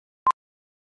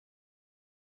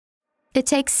It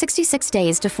takes 66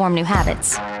 days to form new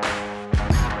habits.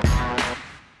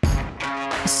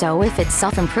 So if it's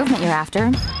self-improvement you're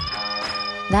after,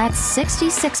 that's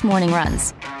 66 morning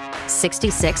runs,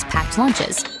 66 packed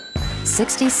lunches,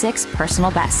 66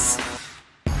 personal bests.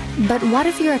 But what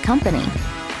if you're a company?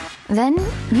 Then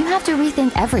you have to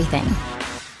rethink everything.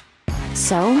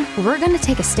 So we're going to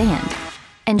take a stand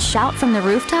and shout from the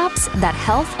rooftops that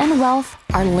health and wealth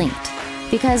are linked.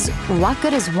 Because what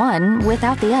good is one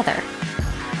without the other?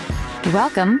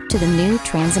 Welcome to the new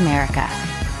Transamerica.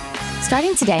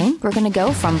 Starting today, we're going to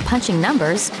go from punching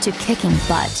numbers to kicking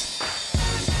butt.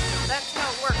 That's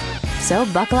how it works.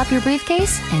 So buckle up your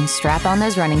briefcase and strap on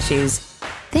those running shoes.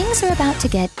 Things are about to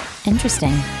get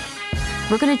interesting.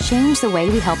 We're going to change the way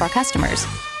we help our customers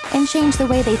and change the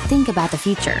way they think about the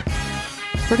future.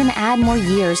 We're going to add more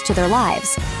years to their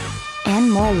lives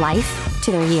and more life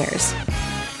to their years.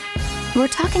 We're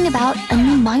talking about a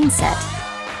new mindset,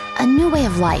 a new way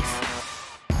of life.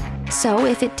 So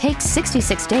if it takes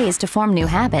 66 days to form new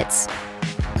habits,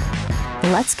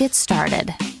 let's get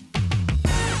started.